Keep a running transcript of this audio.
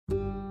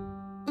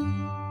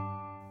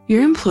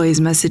Your employees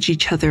message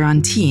each other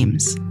on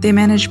Teams. They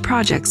manage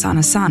projects on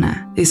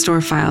Asana. They store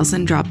files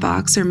in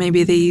Dropbox, or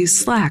maybe they use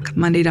Slack,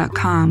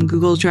 Monday.com,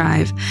 Google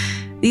Drive.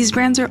 These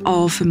brands are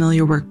all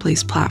familiar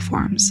workplace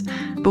platforms.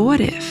 But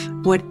what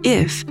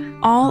if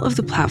all of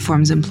the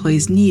platforms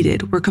employees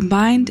needed were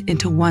combined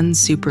into one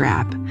super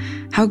app?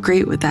 How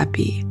great would that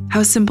be?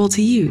 How simple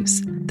to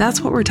use?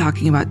 That's what we're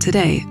talking about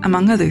today,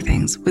 among other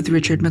things, with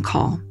Richard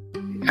McColl.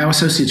 Our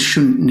associates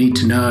shouldn't need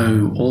to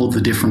know all of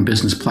the different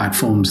business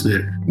platforms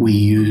that we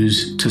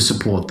use to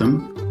support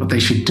them. What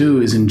they should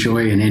do is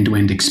enjoy an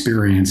end-to-end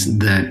experience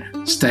that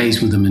stays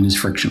with them and is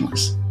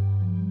frictionless.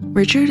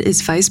 Richard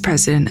is Vice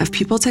President of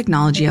People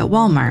Technology at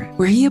Walmart,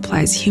 where he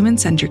applies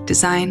human-centric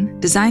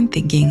design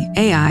thinking,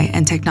 AI,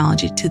 and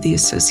technology to the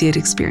associate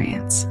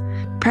experience.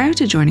 Prior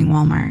to joining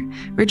Walmart,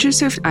 Richard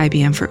served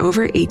IBM for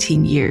over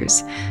 18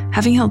 years,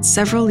 having held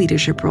several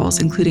leadership roles,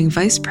 including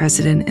Vice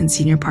President and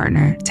Senior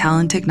Partner,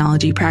 Talent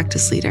Technology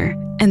Practice Leader.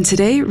 And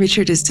today,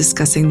 Richard is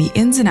discussing the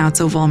ins and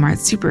outs of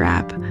Walmart's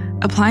Superapp,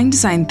 applying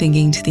design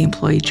thinking to the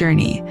employee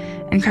journey,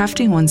 and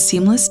crafting one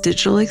seamless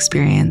digital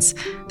experience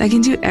that can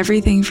do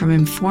everything from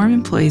inform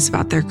employees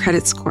about their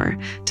credit score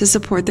to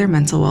support their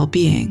mental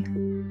well-being.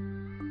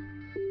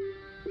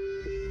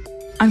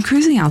 On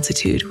Cruising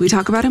Altitude, we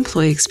talk about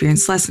employee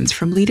experience lessons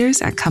from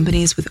leaders at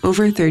companies with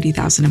over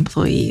 30,000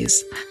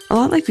 employees. A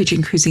lot like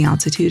reaching cruising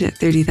altitude at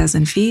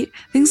 30,000 feet,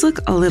 things look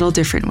a little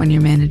different when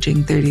you're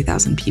managing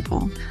 30,000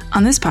 people.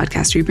 On this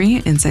podcast, we bring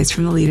you insights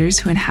from the leaders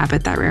who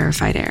inhabit that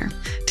rarefied air.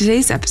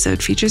 Today's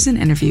episode features an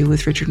interview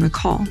with Richard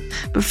McColl.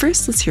 But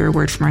first, let's hear a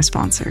word from our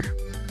sponsor.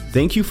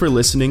 Thank you for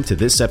listening to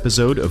this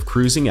episode of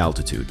Cruising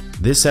Altitude.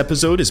 This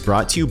episode is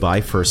brought to you by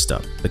First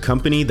Up, the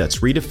company that's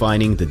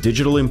redefining the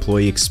digital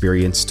employee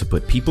experience to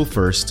put people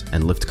first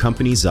and lift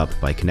companies up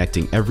by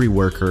connecting every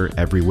worker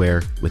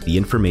everywhere with the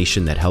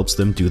information that helps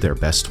them do their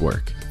best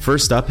work.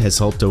 First Up has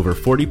helped over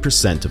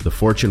 40% of the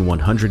Fortune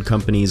 100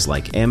 companies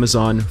like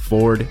Amazon,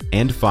 Ford,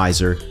 and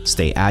Pfizer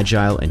stay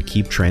agile and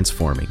keep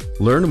transforming.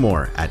 Learn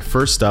more at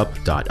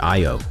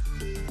firstup.io.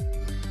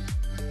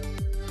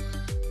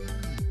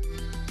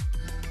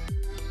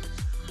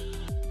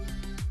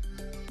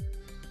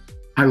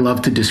 I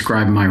love to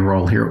describe my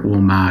role here at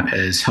Walmart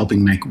as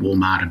helping make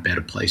Walmart a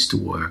better place to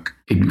work.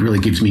 It really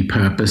gives me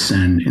purpose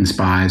and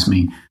inspires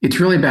me. It's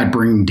really about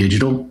bringing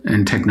digital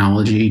and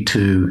technology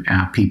to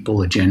our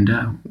people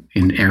agenda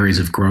in areas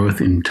of growth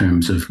in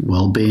terms of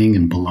well-being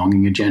and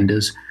belonging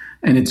agendas.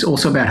 And it's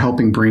also about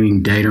helping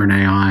bringing data and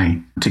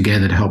AI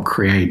together to help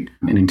create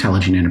an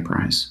intelligent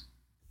enterprise.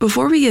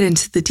 Before we get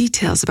into the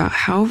details about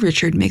how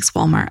Richard makes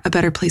Walmart a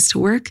better place to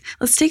work,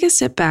 let's take a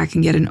step back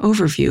and get an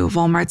overview of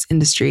Walmart's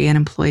industry and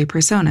employee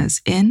personas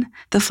in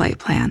The Flight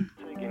Plan.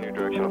 Taking your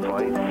direction of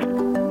flight.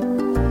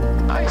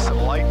 Nice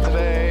and light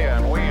today,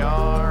 and we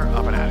are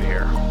up and out of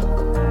here.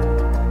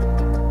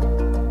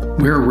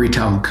 We're a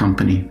retail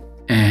company,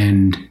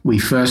 and we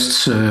first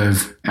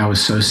serve our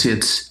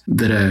associates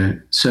that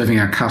are serving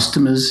our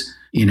customers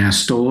in our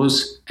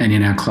stores and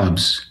in our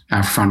clubs.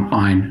 Our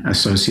frontline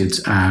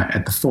associates are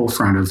at the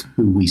forefront of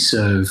who we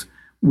serve.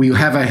 We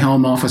have a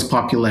home office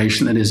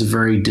population that is a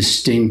very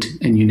distinct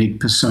and unique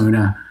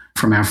persona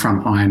from our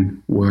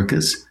frontline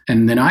workers.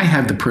 And then I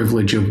have the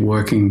privilege of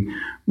working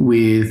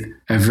with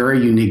a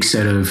very unique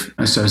set of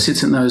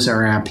associates, and those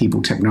are our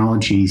people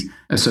technology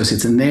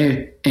associates, and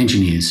they're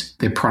engineers,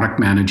 they're product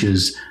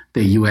managers,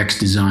 they're UX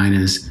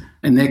designers,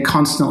 and they're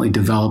constantly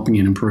developing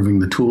and improving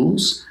the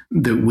tools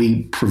that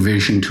we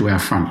provision to our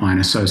frontline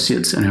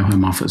associates and our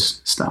home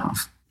office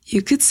staff.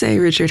 You could say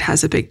Richard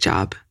has a big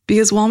job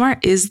because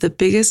Walmart is the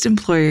biggest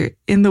employer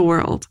in the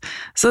world.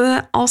 So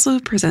that also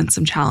presents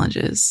some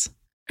challenges.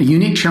 A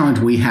unique challenge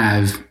we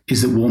have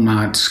is that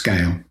Walmart's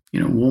scale.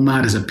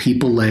 Walmart is a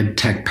people-led,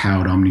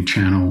 tech-powered,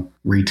 omnichannel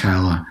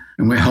retailer,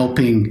 and we're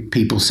helping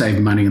people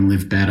save money and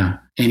live better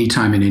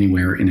anytime and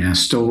anywhere in our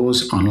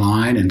stores,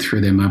 online, and through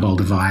their mobile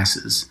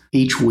devices.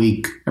 Each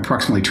week,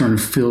 approximately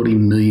 240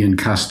 million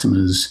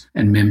customers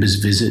and members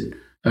visit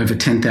over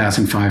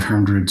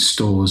 10,500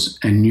 stores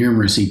and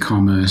numerous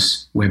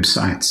e-commerce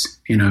websites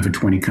in over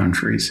 20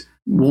 countries.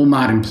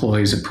 Walmart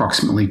employs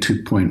approximately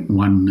 2.1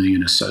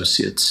 million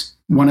associates.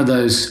 One of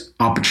those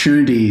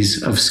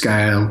opportunities of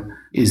scale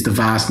is the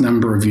vast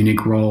number of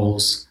unique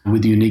roles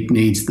with unique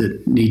needs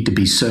that need to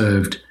be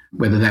served,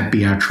 whether that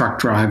be our truck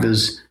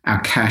drivers, our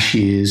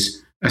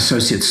cashiers,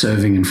 associates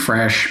serving in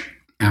fresh,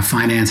 our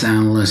finance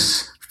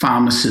analysts,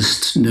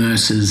 pharmacists,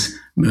 nurses,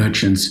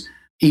 merchants.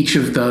 Each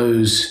of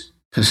those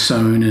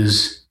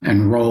personas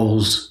and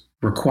roles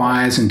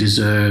requires and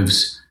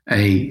deserves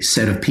a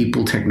set of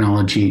people,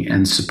 technology,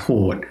 and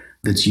support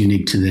that's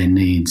unique to their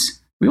needs.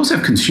 We also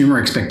have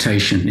consumer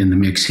expectation in the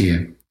mix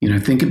here.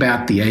 Think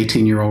about the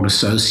 18-year-old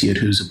associate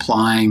who's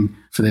applying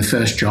for their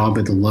first job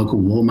at the local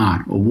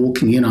Walmart or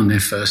walking in on their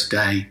first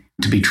day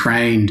to be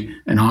trained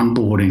and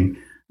onboarding.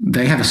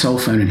 They have a cell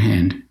phone in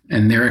hand,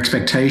 and their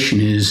expectation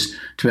is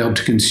to be able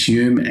to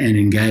consume and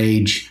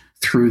engage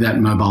through that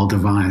mobile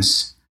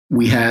device.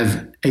 We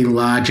have a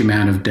large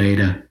amount of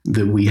data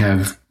that we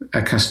have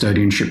a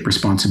custodianship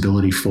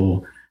responsibility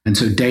for, And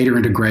so data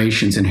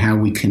integrations and how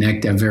we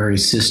connect our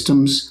various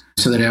systems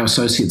so that our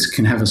associates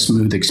can have a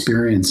smooth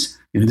experience.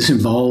 This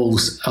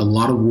involves a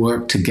lot of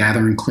work to gather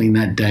and clean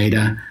that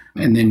data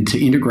and then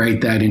to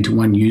integrate that into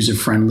one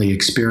user-friendly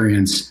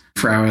experience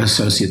for our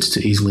associates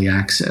to easily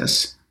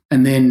access.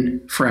 And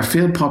then for our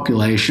field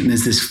population,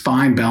 there's this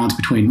fine balance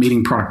between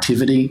meeting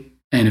productivity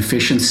and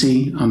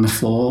efficiency on the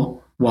floor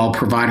while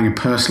providing a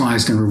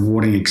personalized and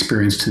rewarding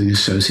experience to the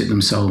associate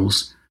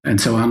themselves. And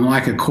so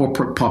unlike a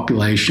corporate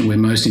population where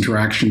most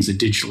interactions are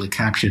digitally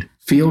captured,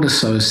 field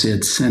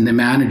associates and their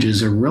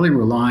managers are really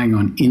relying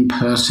on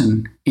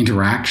in-person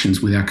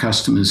interactions with our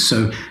customers.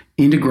 So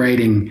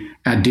integrating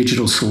our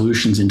digital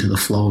solutions into the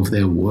flow of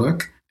their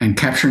work and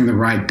capturing the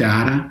right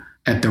data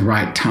at the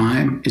right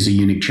time is a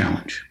unique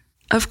challenge.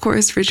 Of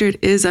course, Richard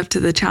is up to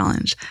the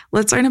challenge.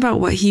 Let's learn about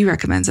what he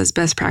recommends as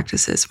best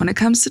practices when it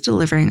comes to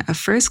delivering a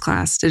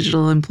first-class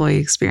digital employee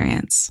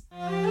experience.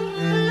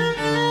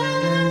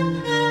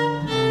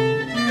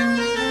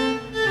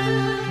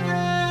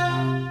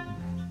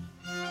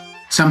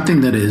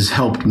 Something that has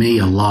helped me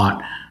a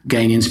lot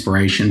gain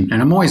inspiration,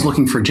 and I'm always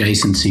looking for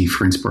adjacency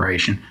for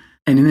inspiration.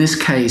 And in this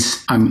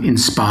case, I'm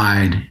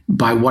inspired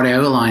by what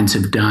airlines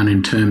have done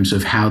in terms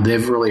of how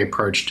they've really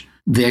approached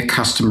their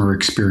customer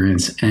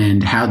experience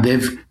and how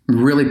they've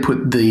really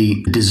put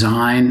the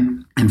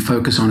design and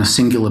focus on a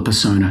singular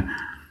persona.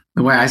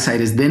 The way I say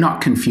it is they're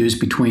not confused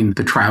between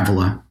the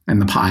traveler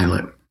and the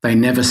pilot. They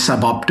never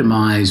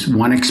suboptimize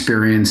one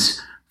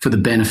experience for the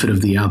benefit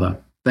of the other.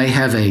 They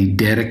have a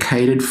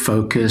dedicated,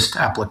 focused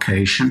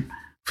application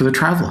for the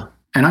traveler.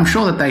 And I'm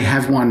sure that they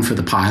have one for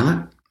the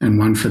pilot and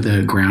one for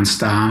the ground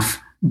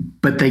staff,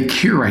 but they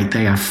curate,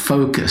 they are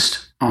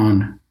focused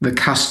on the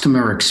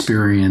customer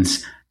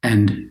experience.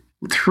 And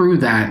through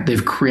that,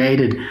 they've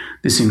created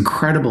this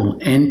incredible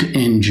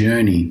end-to-end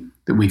journey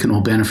that we can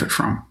all benefit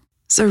from.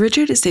 So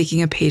Richard is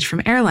taking a page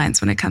from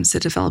airlines when it comes to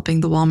developing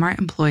the Walmart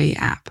employee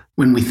app.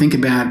 When we think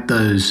about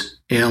those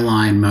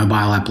airline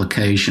mobile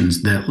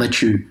applications that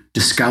let you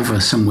discover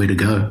somewhere to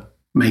go,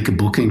 make a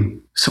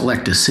booking,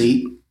 select a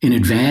seat in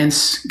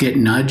advance, get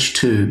nudged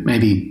to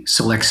maybe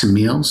select some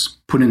meals,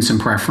 put in some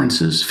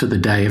preferences for the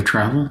day of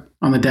travel.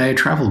 On the day of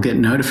travel, get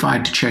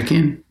notified to check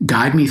in,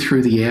 guide me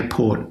through the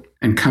airport,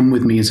 and come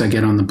with me as I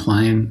get on the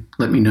plane.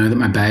 Let me know that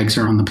my bags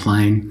are on the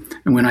plane.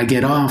 And when I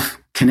get off,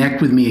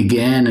 connect with me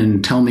again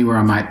and tell me where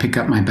I might pick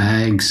up my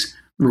bags,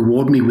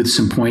 reward me with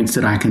some points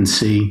that I can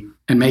see,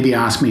 and maybe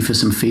ask me for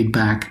some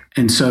feedback.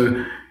 And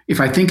so if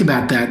I think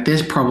about that,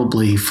 there's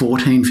probably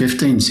 14,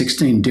 15,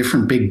 16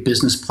 different big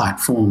business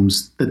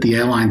platforms that the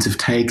airlines have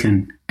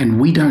taken, and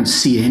we don't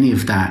see any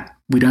of that.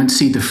 We don't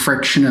see the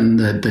friction and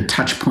the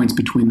touch points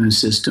between those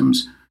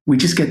systems. We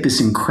just get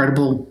this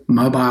incredible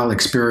mobile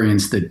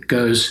experience that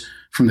goes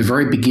from the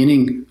very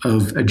beginning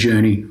of a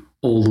journey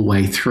all the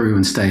way through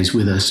and stays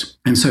with us.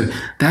 And so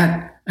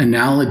that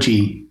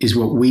analogy is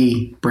what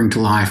we bring to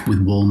life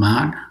with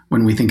Walmart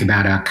when we think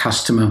about our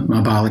customer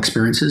mobile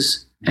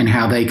experiences and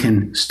how they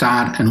can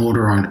start an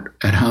order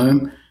at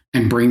home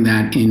and bring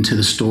that into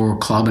the store or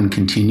club and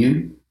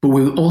continue. But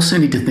we also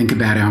need to think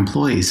about our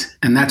employees.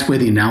 And that's where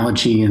the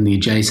analogy and the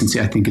adjacency,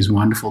 I think, is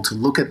wonderful, to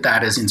look at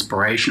that as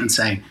inspiration and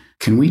say,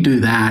 can we do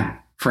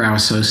that for our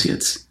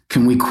associates?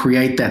 Can we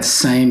create that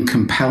same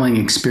compelling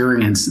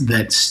experience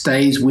that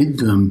stays with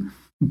them,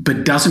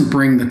 but doesn't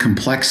bring the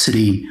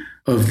complexity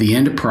of the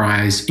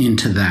enterprise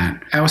into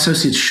that? Our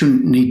associates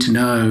shouldn't need to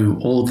know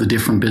all of the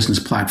different business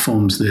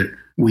platforms that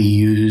we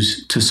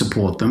use to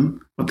support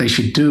them. What they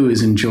should do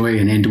is enjoy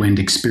an end-to-end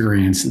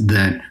experience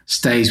that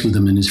stays with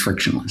them and is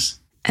frictionless.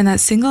 And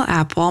that single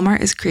app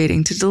Walmart is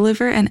creating to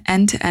deliver an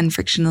end-to-end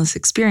frictionless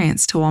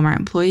experience to Walmart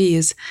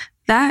employees,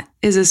 that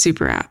is a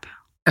Superapp.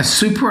 A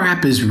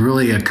Superapp is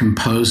really a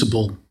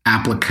composable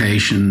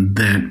application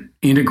that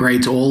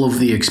integrates all of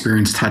the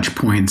experience touch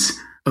points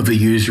of a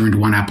user into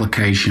one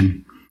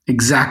application,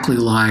 exactly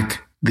like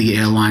the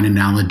airline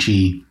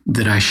analogy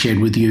that I shared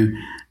with you,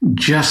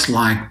 just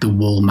like the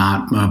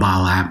Walmart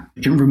mobile app.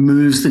 It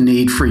removes the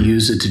need for a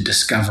user to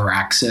discover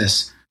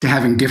access to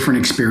having different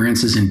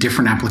experiences in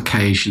different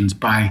applications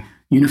by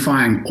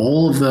unifying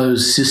all of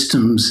those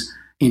systems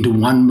into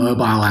one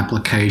mobile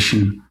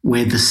application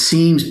where the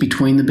seams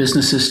between the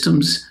business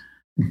systems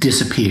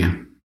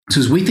disappear.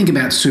 So as we think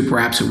about super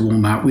apps at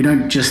Walmart, we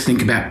don't just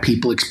think about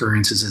people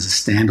experiences as a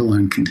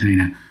standalone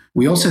container.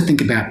 We also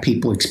think about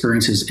people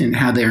experiences and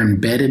how they're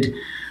embedded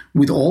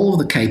with all of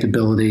the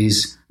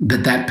capabilities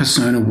that that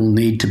persona will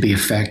need to be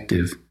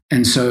effective.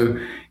 And so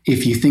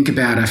if you think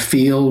about a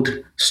field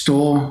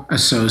store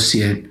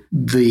associate,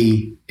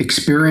 the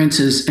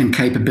experiences and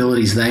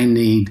capabilities they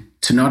need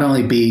to not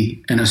only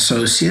be an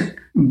associate,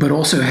 but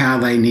also how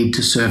they need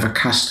to serve a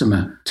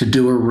customer, to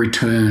do a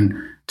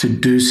return, to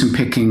do some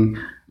picking,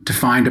 to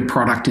find a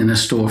product in a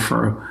store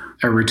for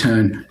a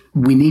return.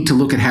 We need to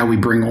look at how we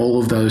bring all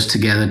of those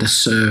together to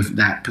serve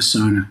that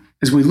persona.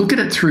 As we look at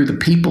it through the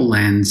people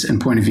lens and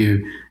point of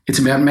view, it's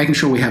about making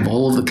sure we have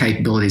all of the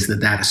capabilities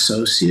that that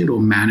associate or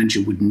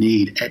manager would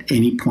need at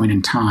any point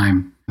in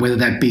time, whether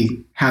that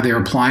be how they're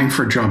applying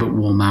for a job at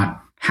Walmart,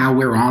 how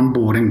we're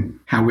onboarding,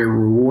 how we're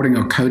rewarding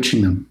or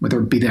coaching them, whether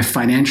it be their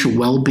financial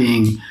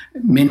well-being,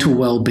 mental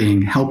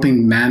well-being,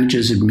 helping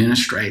managers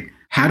administrate.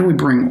 How do we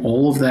bring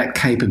all of that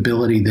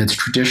capability that's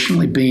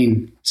traditionally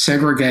been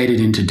segregated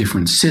into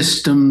different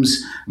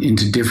systems,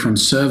 into different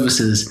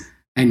services,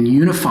 and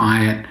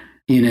unify it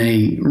in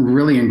a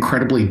really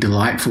incredibly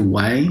delightful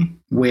way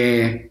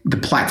where the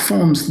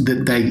platforms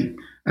that they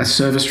are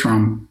serviced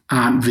from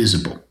aren't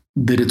visible,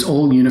 that it's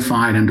all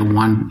unified under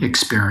one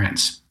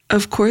experience?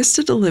 Of course,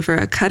 to deliver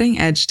a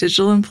cutting-edge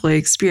digital employee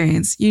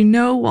experience, you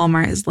know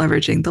Walmart is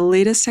leveraging the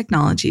latest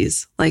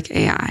technologies like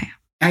AI.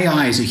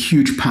 AI is a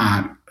huge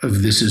part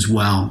of this as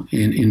well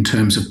in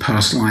terms of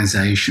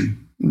personalization.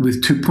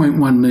 With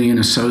 2.1 million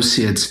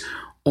associates,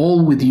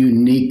 all with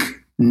unique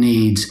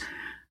needs,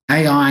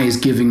 AI is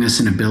giving us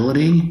an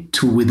ability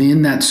to,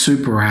 within that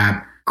super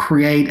app,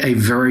 create a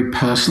very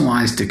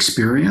personalized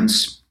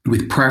experience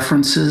with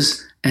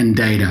preferences and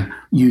data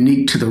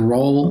unique to the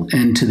role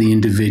and to the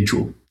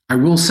individual. I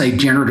will say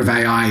generative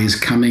AI is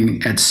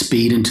coming at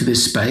speed into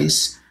this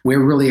space. We're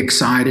really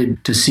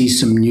excited to see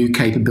some new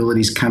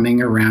capabilities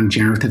coming around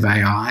generative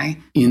AI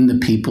in the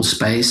people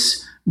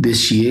space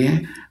this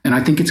year. And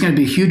I think it's going to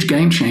be a huge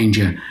game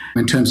changer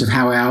in terms of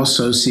how our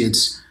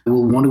associates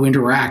will want to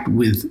interact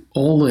with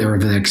all their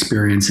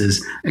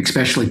experiences,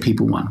 especially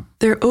People One.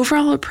 Their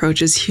overall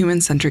approach is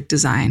human-centric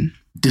design.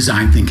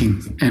 Design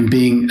thinking and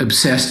being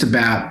obsessed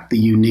about the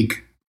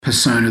unique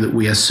persona that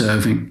we are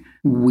serving.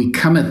 We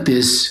come at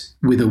this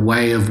with a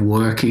way of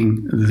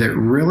working that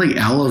really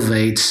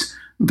elevates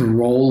the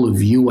role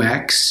of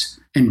UX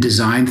and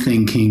design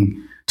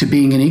thinking to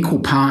being an equal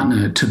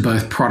partner to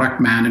both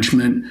product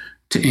management,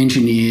 to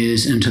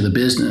engineers, and to the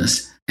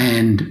business.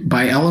 And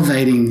by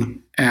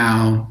elevating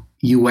our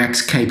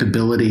UX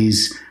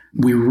capabilities,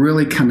 we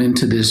really come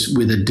into this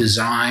with a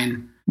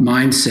design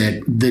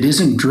mindset that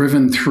isn't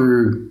driven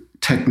through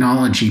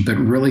technology, but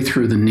really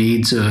through the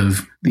needs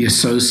of the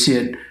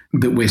associate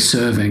that we're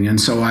serving.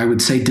 And so I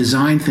would say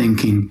design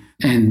thinking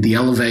and the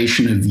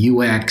elevation of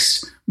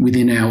UX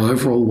within our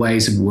overall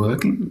ways of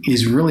working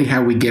is really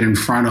how we get in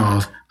front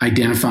of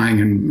identifying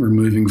and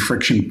removing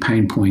friction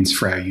pain points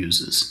for our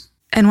users.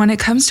 And when it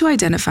comes to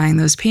identifying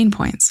those pain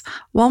points,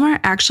 Walmart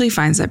actually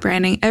finds that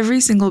branding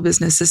every single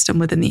business system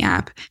within the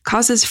app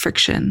causes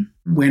friction.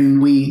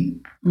 When we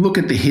look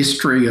at the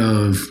history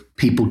of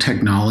people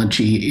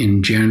technology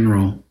in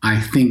general, I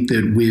think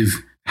that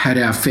we've had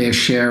our fair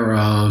share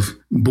of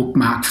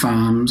bookmark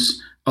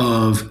farms,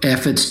 of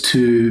efforts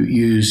to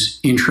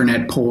use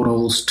intranet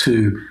portals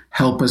to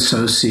help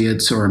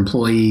associates or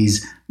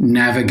employees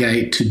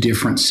navigate to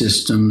different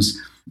systems.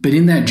 But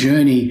in that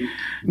journey,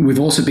 we've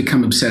also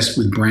become obsessed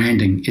with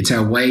branding. It's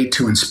our way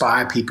to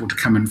inspire people to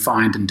come and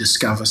find and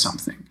discover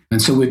something.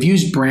 And so we've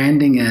used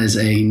branding as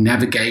a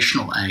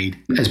navigational aid,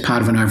 as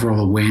part of an overall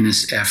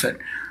awareness effort.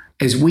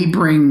 As we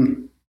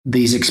bring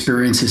these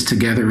experiences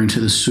together into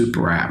the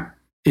super app,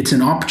 it's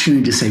an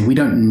opportunity to say we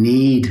don't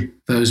need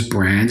those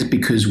brands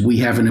because we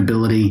have an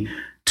ability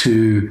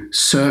to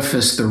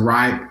surface the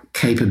right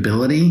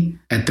capability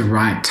at the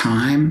right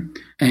time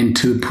and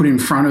to put in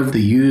front of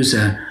the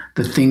user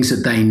the things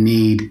that they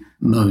need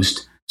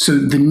most. So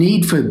the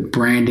need for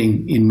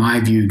branding, in my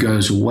view,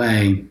 goes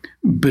away,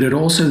 but it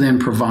also then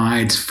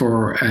provides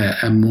for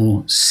a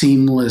more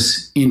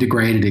seamless,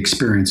 integrated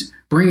experience.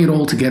 Bringing it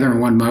all together in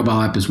one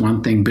mobile app is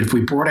one thing, but if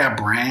we brought our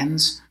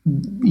brands,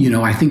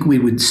 I think we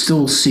would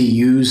still see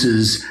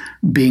users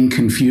being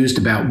confused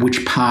about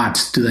which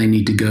parts do they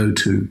need to go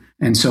to.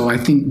 And so I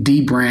think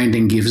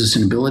debranding gives us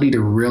an ability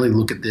to really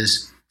look at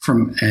this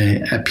from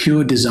a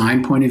pure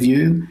design point of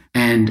view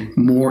and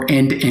more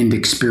end-to-end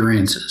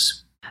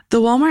experiences. The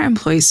Walmart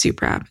Employee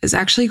Superapp is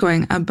actually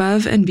going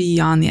above and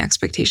beyond the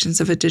expectations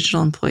of a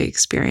digital employee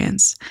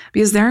experience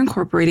because they're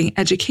incorporating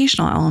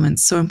educational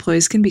elements so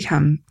employees can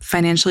become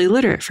financially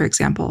literate, for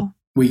example.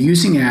 We're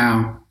using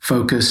our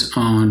focus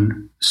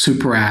on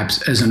super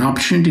apps as an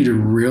opportunity to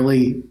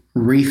really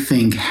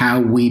rethink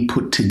how we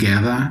put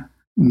together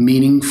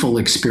meaningful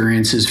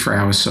experiences for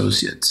our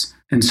associates.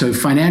 And so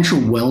financial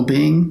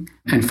well-being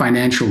and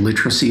financial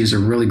literacy is a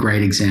really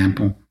great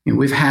example.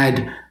 We've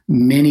had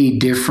many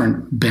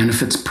different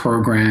benefits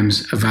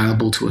programs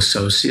available to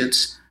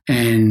associates,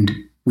 and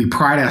we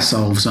pride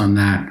ourselves on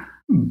that.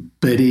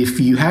 But if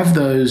you have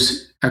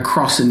those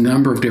across a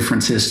number of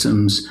different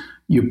systems,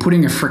 you're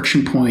putting a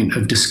friction point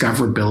of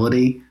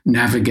discoverability,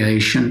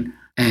 navigation,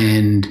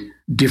 and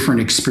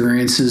different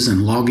experiences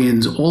and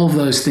logins. All of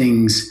those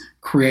things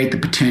create the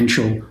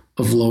potential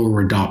of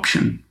lower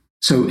adoption.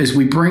 So as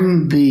we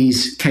bring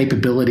these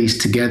capabilities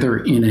together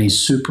in a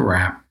super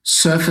app,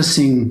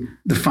 surfacing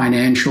the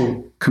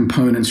financial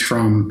components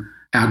from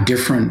our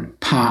different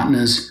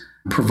partners,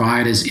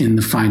 providers in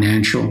the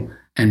financial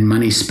and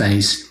money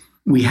space,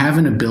 we have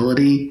an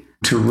ability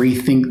to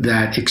rethink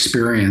that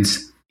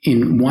experience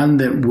in one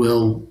that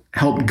will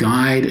help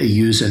guide a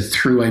user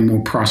through a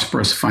more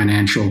prosperous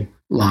financial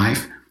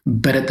life.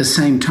 But at the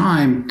same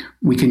time,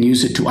 we can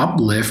use it to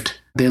uplift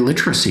their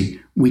literacy.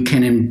 We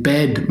can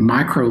embed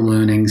micro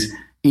learnings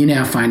in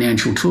our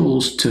financial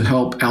tools to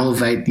help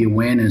elevate the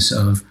awareness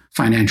of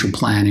financial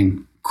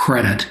planning,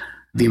 credit,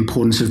 the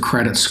importance of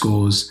credit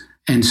scores.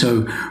 And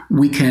so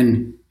we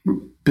can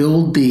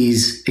build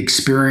these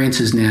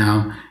experiences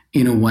now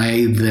in a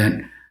way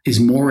that is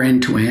more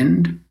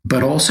end-to-end,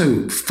 but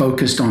also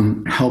focused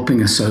on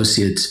helping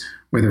associates,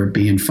 whether it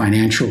be in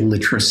financial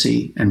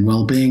literacy and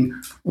well-being,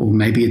 or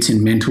maybe it's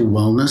in mental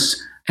wellness.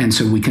 And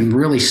so we can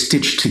really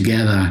stitch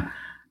together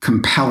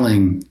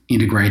compelling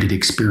integrated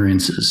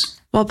experiences.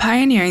 While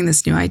pioneering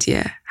this new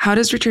idea, how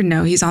does Richard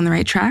know he's on the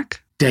right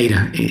track?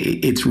 Data.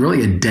 It's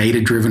really a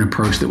data-driven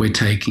approach that we're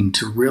taking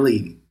to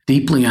really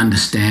deeply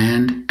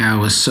understand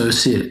our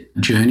associate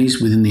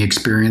journeys within the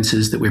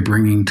experiences that we're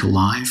bringing to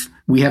life.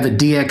 We have a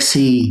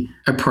DXE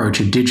approach,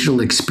 a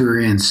digital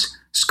experience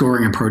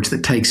scoring approach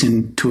that takes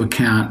into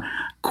account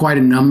quite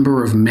a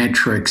number of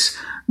metrics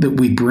that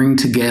we bring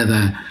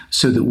together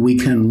so that we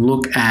can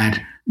look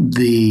at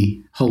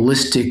the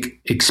holistic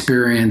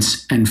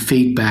experience and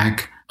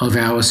feedback of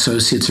our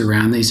associates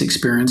around these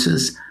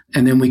experiences.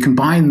 And then we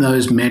combine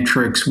those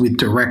metrics with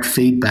direct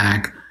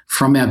feedback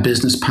from our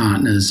business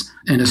partners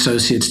and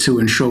associates to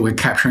ensure we're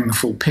capturing the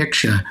full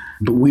picture.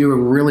 But we are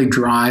really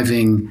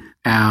driving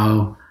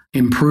our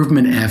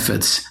improvement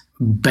efforts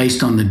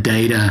based on the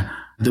data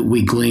that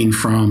we glean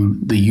from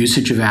the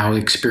usage of our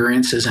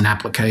experiences and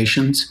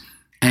applications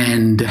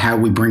and how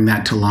we bring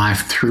that to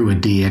life through a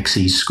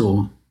DXE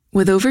score.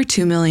 With over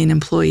 2 million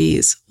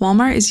employees,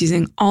 Walmart is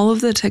using all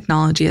of the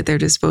technology at their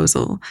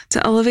disposal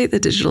to elevate the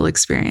digital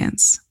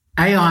experience.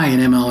 AI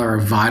and ML are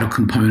a vital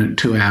component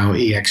to our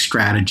EX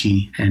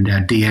strategy and our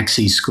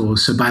DXE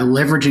scores. So by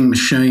leveraging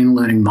machine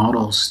learning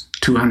models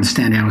to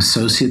understand our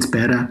associates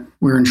better,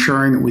 we're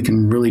ensuring that we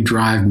can really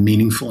drive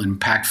meaningful,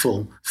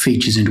 impactful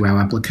features into our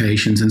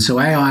applications. And so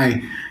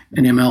AI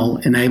and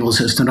ML enables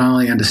us to not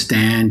only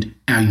understand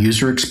our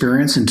user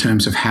experience in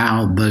terms of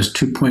how those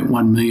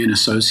 2.1 million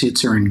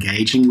associates are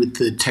engaging with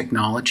the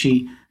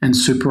technology and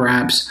super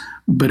apps,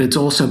 but it's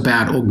also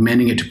about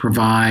augmenting it to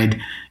provide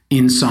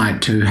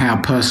insight to how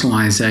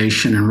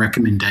personalization and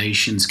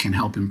recommendations can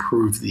help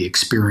improve the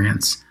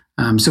experience.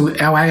 So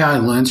our AI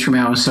learns from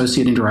our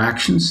associate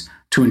interactions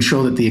to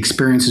ensure that the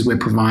experiences we're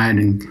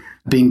providing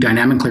are being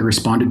dynamically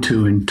responded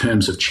to in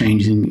terms of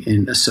changing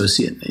in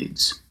associate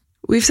needs.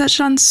 We've touched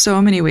on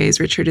so many ways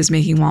Richard is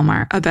making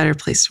Walmart a better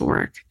place to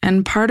work.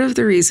 And part of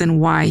the reason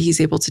why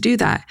he's able to do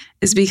that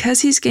is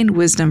because he's gained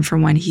wisdom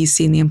from when he's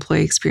seen the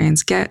employee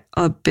experience get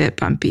a bit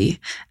bumpy,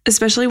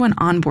 especially when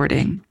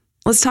onboarding.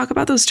 Let's talk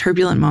about those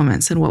turbulent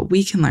moments and what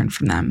we can learn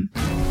from them.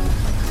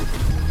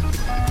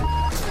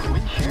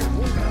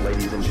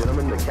 Ladies and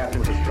gentlemen, the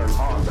captain has turned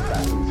on the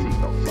fasten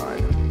seatbelt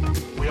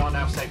sign. We are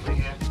now safely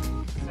here.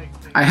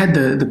 I had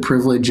the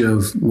privilege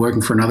of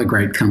working for another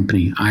great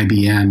company,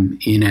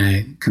 IBM, in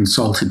a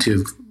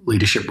consultative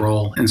leadership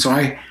role. And so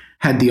I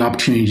had the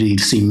opportunity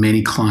to see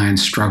many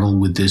clients struggle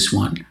with this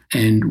one.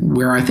 And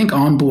where I think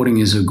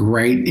onboarding is a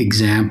great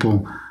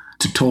example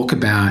to talk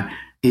about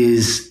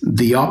is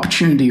the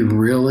opportunity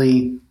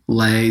really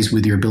lays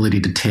with your ability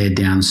to tear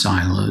down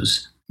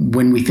silos.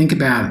 When we think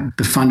about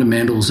the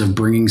fundamentals of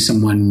bringing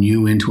someone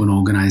new into an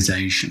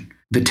organization,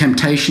 the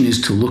temptation is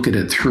to look at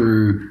it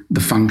through the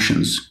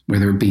functions,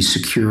 whether it be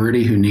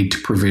security, who need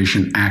to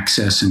provision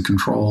access and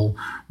control,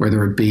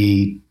 whether it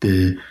be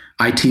the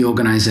IT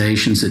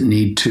organizations that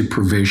need to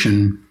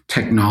provision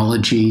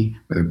technology,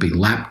 whether it be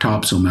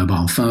laptops or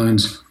mobile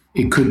phones.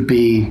 It could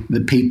be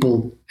the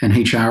people and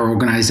HR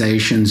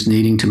organizations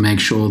needing to make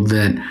sure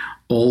that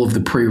all of the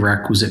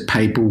prerequisite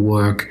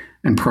paperwork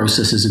and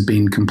processes have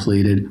been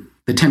completed.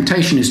 The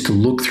temptation is to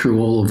look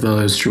through all of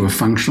those through a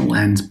functional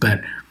lens,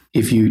 but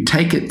if you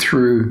take it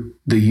through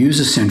the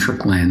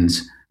user-centric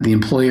lens, the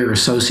employer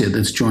associate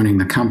that's joining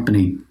the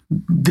company,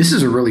 this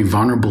is a really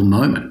vulnerable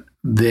moment.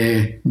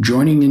 They're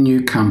joining a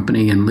new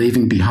company and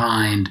leaving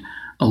behind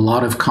a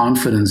lot of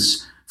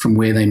confidence from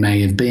where they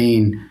may have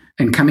been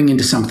and coming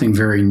into something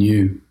very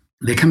new.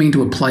 They're coming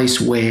to a place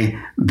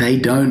where they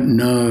don't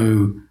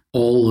know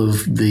all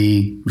of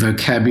the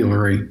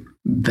vocabulary.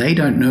 They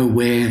don't know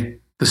where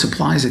the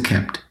supplies are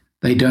kept.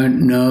 They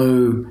don't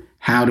know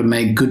how to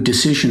make good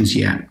decisions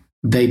yet.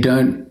 They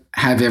don't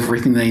have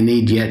everything they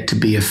need yet to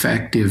be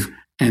effective.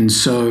 And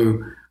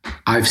so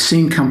I've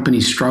seen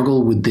companies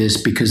struggle with this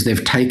because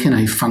they've taken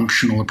a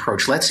functional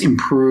approach. Let's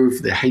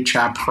improve the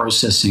HR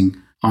processing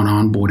on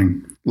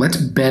onboarding. Let's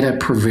better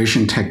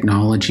provision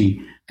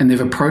technology. And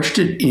they've approached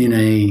it in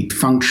a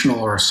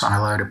functional or a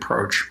siloed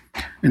approach.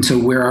 And so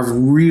where I've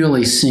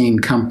really seen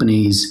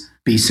companies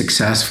be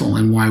successful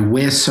and why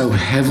we're so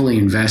heavily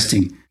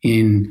investing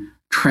in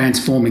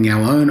transforming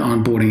our own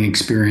onboarding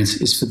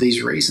experience is for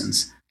these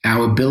reasons.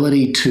 Our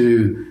ability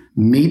to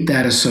meet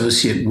that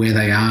associate where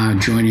they are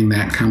joining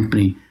that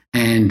company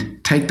and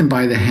take them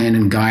by the hand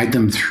and guide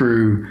them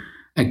through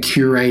a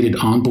curated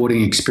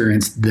onboarding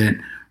experience that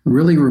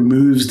really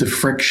removes the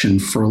friction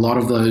for a lot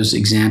of those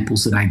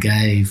examples that I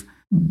gave.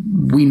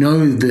 We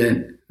know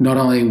that not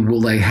only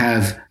will they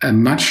have a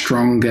much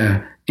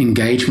stronger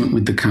engagement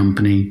with the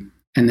company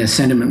and their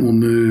sentiment will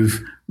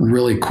move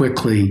really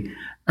quickly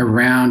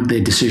around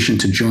their decision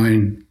to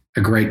join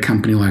a great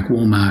company like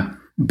Walmart,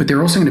 but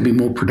they're also going to be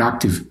more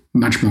productive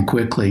much more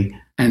quickly.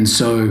 And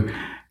so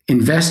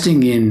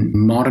investing in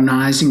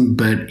modernizing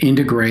but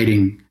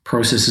integrating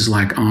processes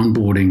like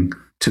onboarding,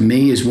 to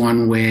me, is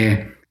one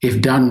where,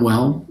 if done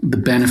well, the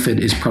benefit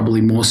is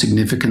probably more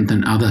significant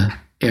than other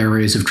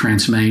areas of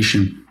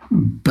transformation.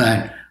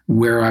 But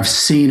where I've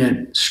seen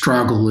it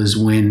struggle is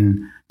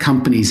when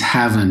companies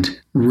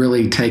haven't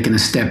really taken a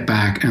step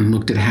back and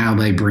looked at how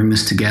they bring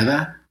this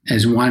together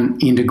as one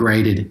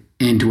integrated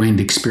end-to-end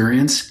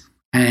experience.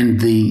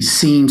 And the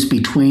seams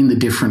between the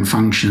different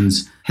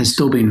functions has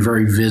still been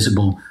very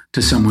visible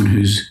to someone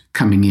who's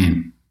coming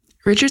in.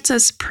 Richard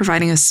says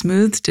providing a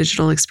smooth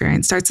digital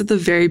experience starts at the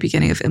very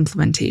beginning of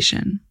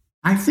implementation.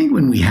 I think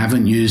when we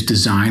haven't used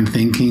design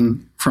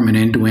thinking from an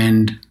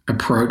end-to-end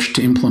approach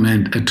to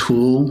implement a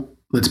tool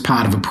that's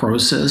part of a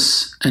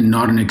process and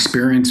not an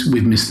experience,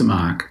 we've missed the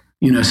mark.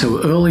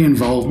 So early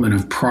involvement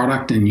of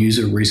product and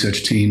user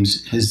research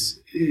teams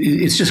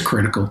it's just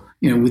critical.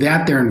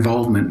 Without their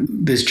involvement,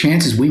 there's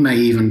chances we may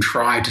even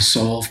try to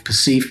solve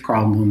perceived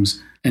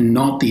problems and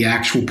not the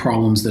actual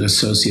problems that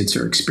associates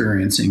are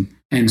experiencing.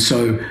 And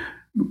so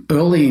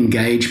early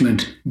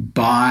engagement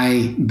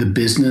by the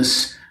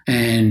business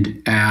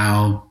and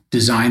our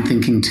design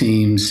thinking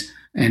teams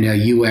and our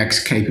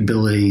UX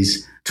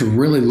capabilities to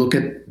really look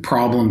at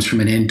problems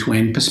from an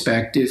end-to-end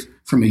perspective,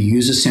 from a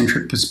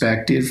user-centric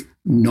perspective,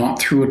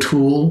 not through a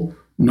tool,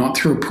 not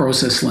through a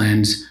process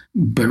lens,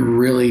 but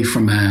really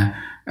from a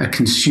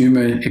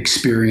consumer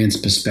experience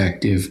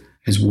perspective,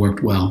 has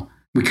worked well.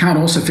 We can't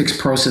also fix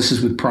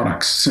processes with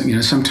products.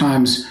 So,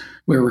 sometimes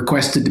we're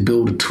requested to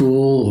build a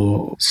tool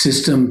or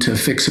system to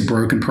fix a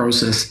broken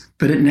process,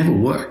 but it never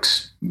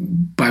works.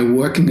 By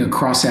working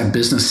across our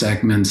business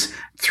segments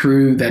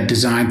through that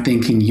design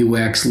thinking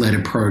UX-led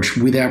approach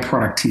with our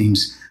product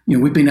teams,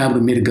 we've been able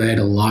to mitigate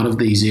a lot of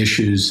these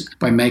issues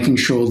by making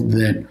sure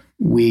that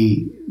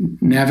we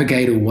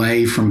navigate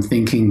away from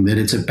thinking that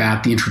it's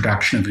about the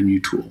introduction of a new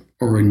tool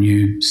or a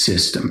new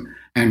system,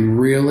 and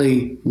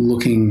really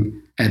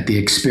looking at the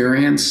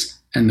experience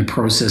and the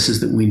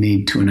processes that we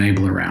need to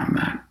enable around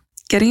that.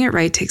 Getting it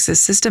right takes a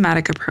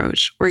systematic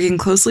approach, working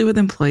closely with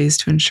employees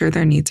to ensure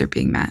their needs are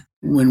being met.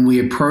 When we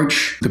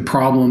approach the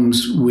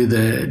problems with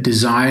a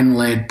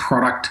design-led,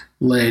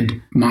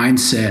 product-led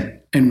mindset,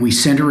 and we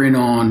center in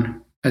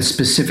on a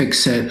specific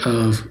set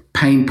of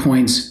pain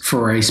points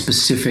for a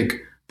specific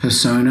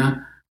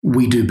persona,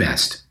 we do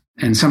best.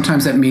 And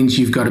sometimes that means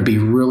you've got to be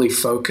really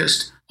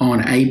focused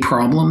on a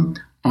problem,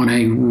 on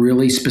a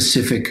really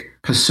specific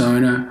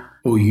persona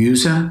or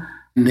user,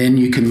 and then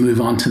you can move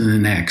on to the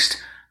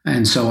next.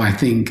 And so I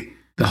think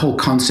the whole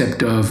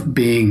concept of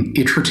being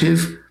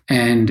iterative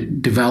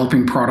and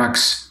developing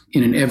products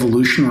in an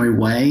evolutionary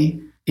way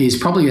is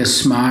probably a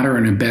smarter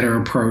and a better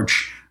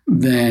approach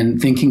than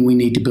thinking we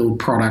need to build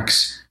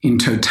products in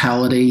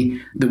totality,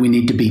 that we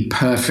need to be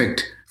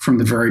perfect from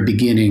the very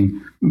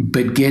beginning,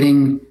 but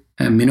getting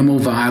a minimal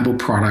viable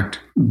product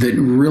that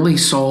really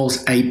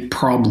solves a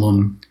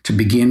problem to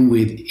begin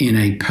with in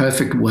a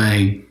perfect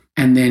way,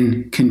 and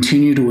then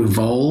continue to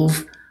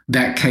evolve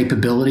that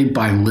capability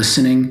by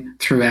listening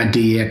through our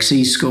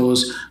DEXE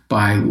scores,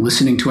 by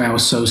listening to our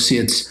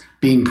associates,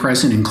 being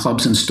present in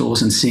clubs and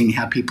stores and seeing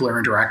how people are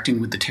interacting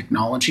with the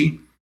technology,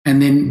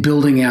 and then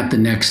building out the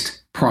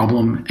next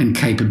problem and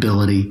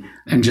capability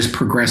and just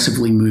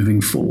progressively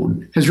moving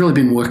forward has really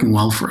been working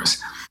well for us.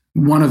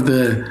 One of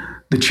the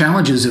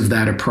challenges of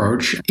that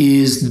approach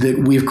is that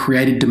we've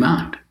created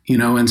demand,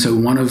 and so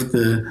one of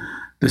the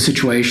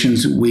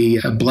situations we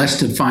are blessed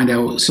to find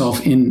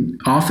ourselves in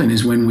often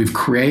is when we've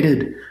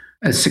created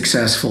a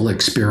successful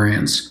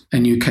experience, a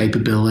new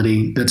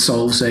capability that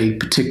solves a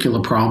particular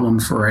problem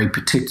for a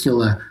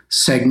particular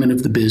segment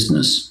of the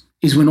business,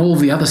 is when all of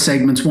the other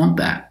segments want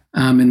that,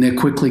 and they're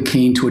quickly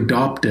keen to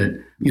adopt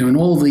it. And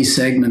all of these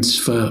segments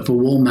for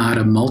Walmart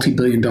are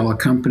multi-billion-dollar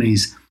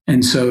companies.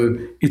 And so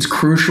it's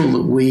crucial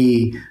that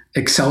we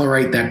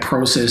accelerate that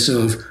process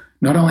of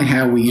not only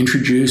how we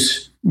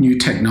introduce new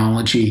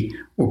technology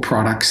or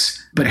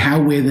products, but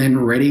how we're then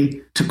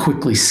ready to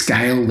quickly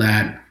scale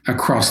that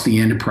across the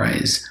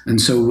enterprise. And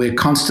so we're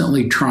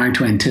constantly trying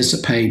to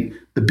anticipate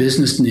the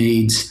business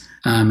needs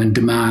and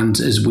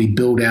demands as we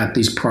build out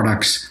these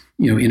products,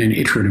 in an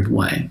iterative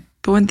way.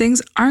 But when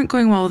things aren't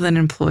going well with an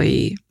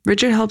employee,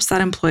 Richard helps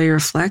that employee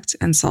reflect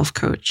and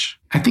self-coach.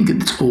 I think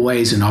it's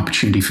always an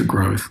opportunity for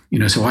growth.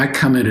 So I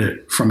come at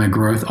it from a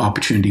growth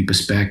opportunity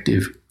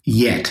perspective.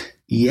 Yet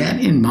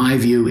in my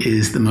view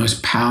is the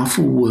most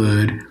powerful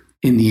word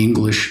in the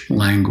English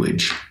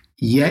language.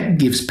 Yet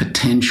gives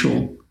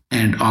potential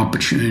and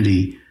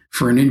opportunity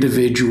for an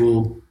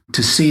individual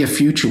to see a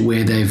future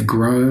where they've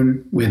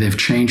grown, where they've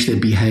changed their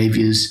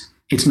behaviors.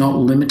 It's not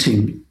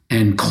limiting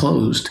and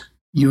closed.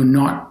 You're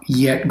not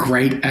yet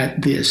great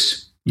at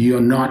this. You're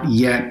not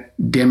yet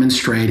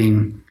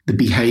demonstrating the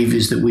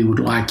behaviors that we would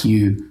like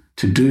you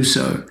to do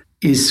so,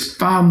 is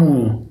far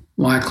more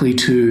likely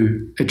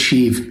to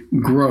achieve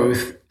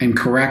growth and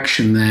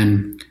correction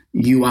than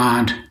you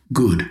aren't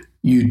good.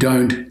 You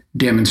don't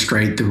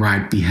demonstrate the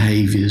right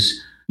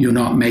behaviors, you're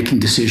not making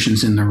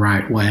decisions in the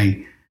right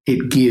way,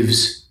 it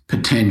gives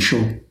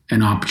potential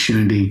and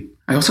opportunity.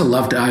 I also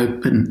love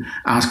to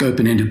ask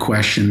open-ended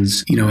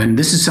questions, and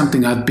this is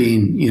something I've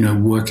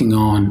been, working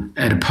on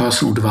at a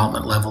personal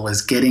development level,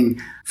 is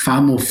getting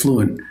far more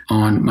fluent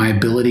on my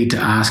ability to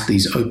ask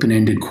these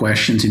open-ended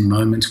questions in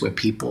moments where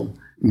people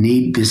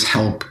need this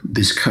help,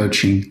 this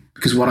coaching.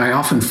 Because what I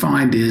often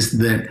find is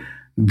that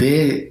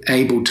they're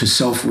able to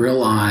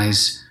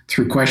self-realize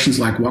through questions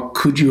like, what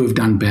could you have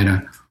done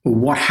better? Or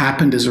what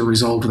happened as a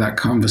result of that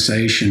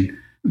conversation?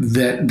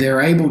 That they're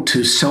able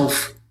to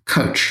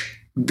self-coach,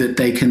 that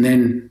they can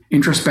then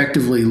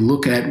introspectively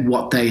look at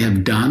what they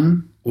have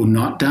done or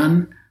not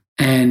done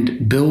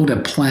and build a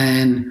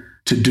plan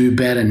to do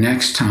better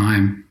next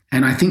time.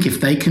 And I think if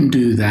they can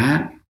do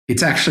that,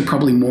 it's actually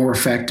probably more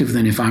effective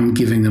than if I'm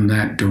giving them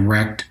that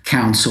direct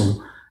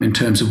counsel in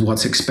terms of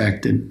what's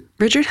expected.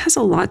 Richard has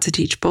a lot to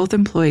teach both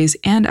employees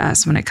and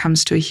us when it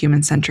comes to a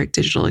human-centric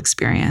digital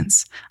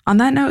experience. On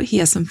that note, he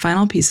has some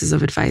final pieces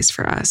of advice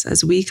for us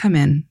as we come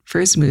in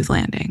for a smooth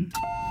landing.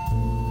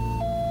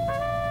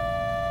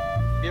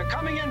 You're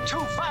coming in too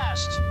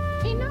fast.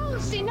 He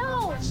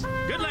knows.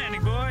 Good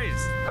landing,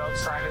 boys. Boat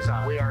sign is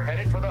on. We are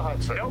headed for the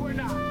Hudson. No, we're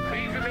not.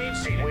 Please remain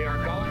seated. We are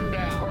going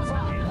down. We're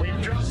fine.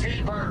 We've just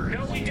hit burn.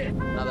 No, we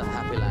didn't. Another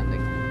happy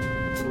landing.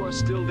 You are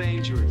still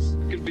dangerous.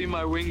 You can be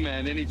my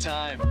wingman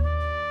anytime.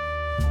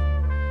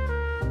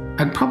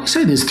 I'd probably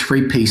say there's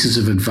 3 pieces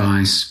of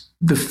advice.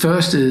 The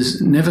first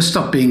is never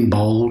stop being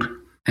bold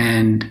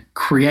and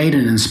create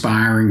an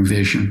inspiring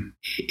vision.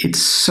 It's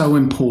so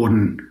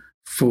important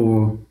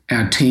for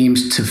our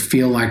teams to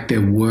feel like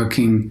they're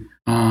working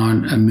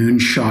on a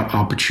moonshot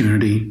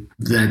opportunity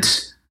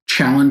that's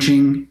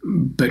challenging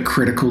but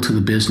critical to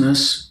the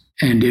business.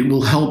 And it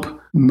will help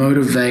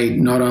motivate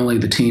not only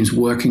the teams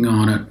working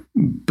on it,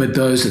 but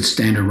those that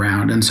stand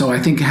around. And so I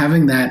think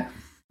having that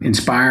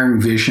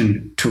inspiring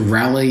vision to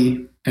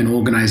rally an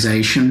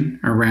organization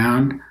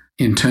around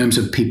in terms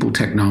of people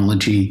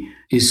technology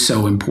is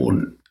so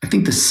important. I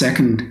think the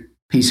second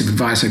piece of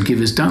advice I'd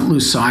give is don't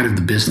lose sight of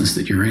the business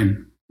that you're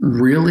in.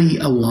 Really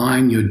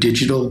align your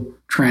digital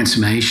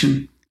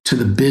transformation to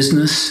the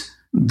business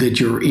that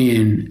you're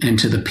in and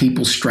to the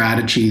people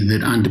strategy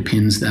that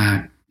underpins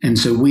that. And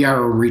so we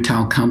are a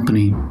retail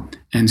company.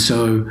 And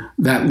so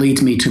that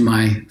leads me to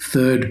my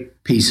third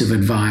piece of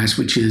advice,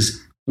 which is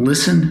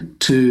listen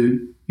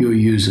to your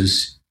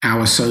users,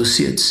 our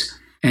associates.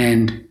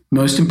 And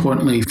most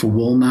importantly for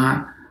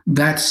Walmart,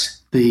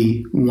 that's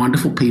the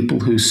wonderful people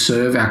who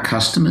serve our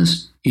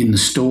customers in the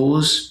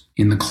stores,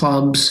 in the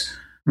clubs,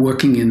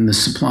 working in the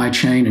supply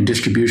chain and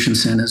distribution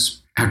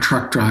centers, our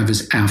truck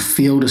drivers, our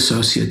field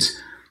associates.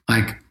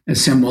 Like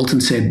as Sam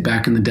Walton said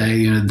back in the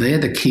day, they're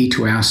the key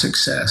to our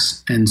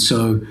success. And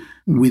so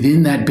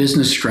within that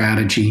business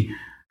strategy,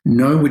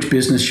 know which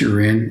business you're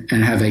in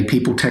and have a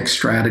people tech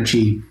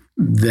strategy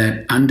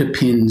that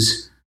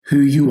underpins who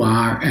you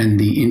are and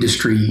the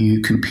industry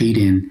you compete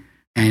in,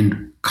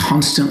 and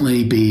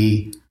constantly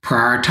be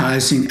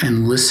prioritizing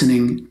and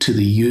listening to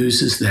the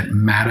users that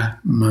matter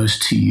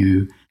most to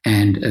you.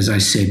 And as I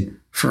said,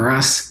 for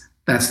us,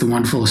 that's the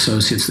wonderful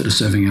associates that are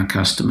serving our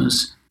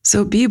customers.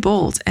 So be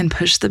bold and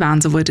push the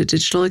bounds of what a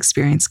digital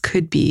experience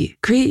could be.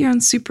 Create your own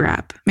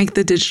Superapp. Make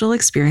the digital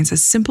experience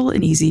as simple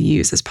and easy to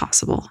use as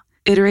possible.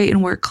 Iterate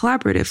and work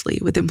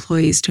collaboratively with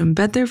employees to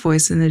embed their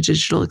voice in the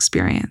digital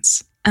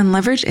experience. And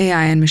leverage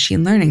AI and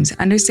machine learning to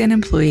understand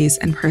employees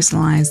and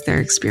personalize their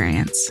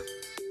experience.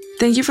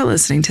 Thank you for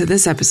listening to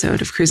this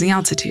episode of Cruising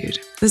Altitude.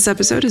 This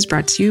episode is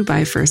brought to you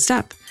by First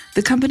Step,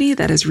 the company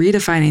that is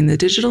redefining the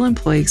digital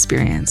employee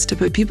experience to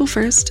put people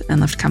first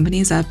and lift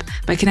companies up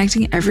by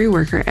connecting every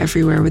worker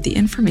everywhere with the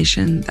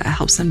information that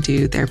helps them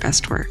do their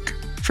best work.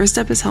 First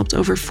Step has helped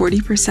over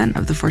 40%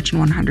 of the Fortune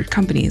 100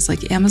 companies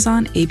like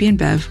Amazon, AB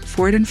InBev,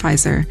 Ford, and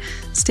Pfizer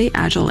stay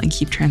agile and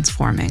keep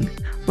transforming.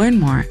 Learn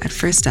more at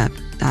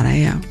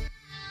firststep.io.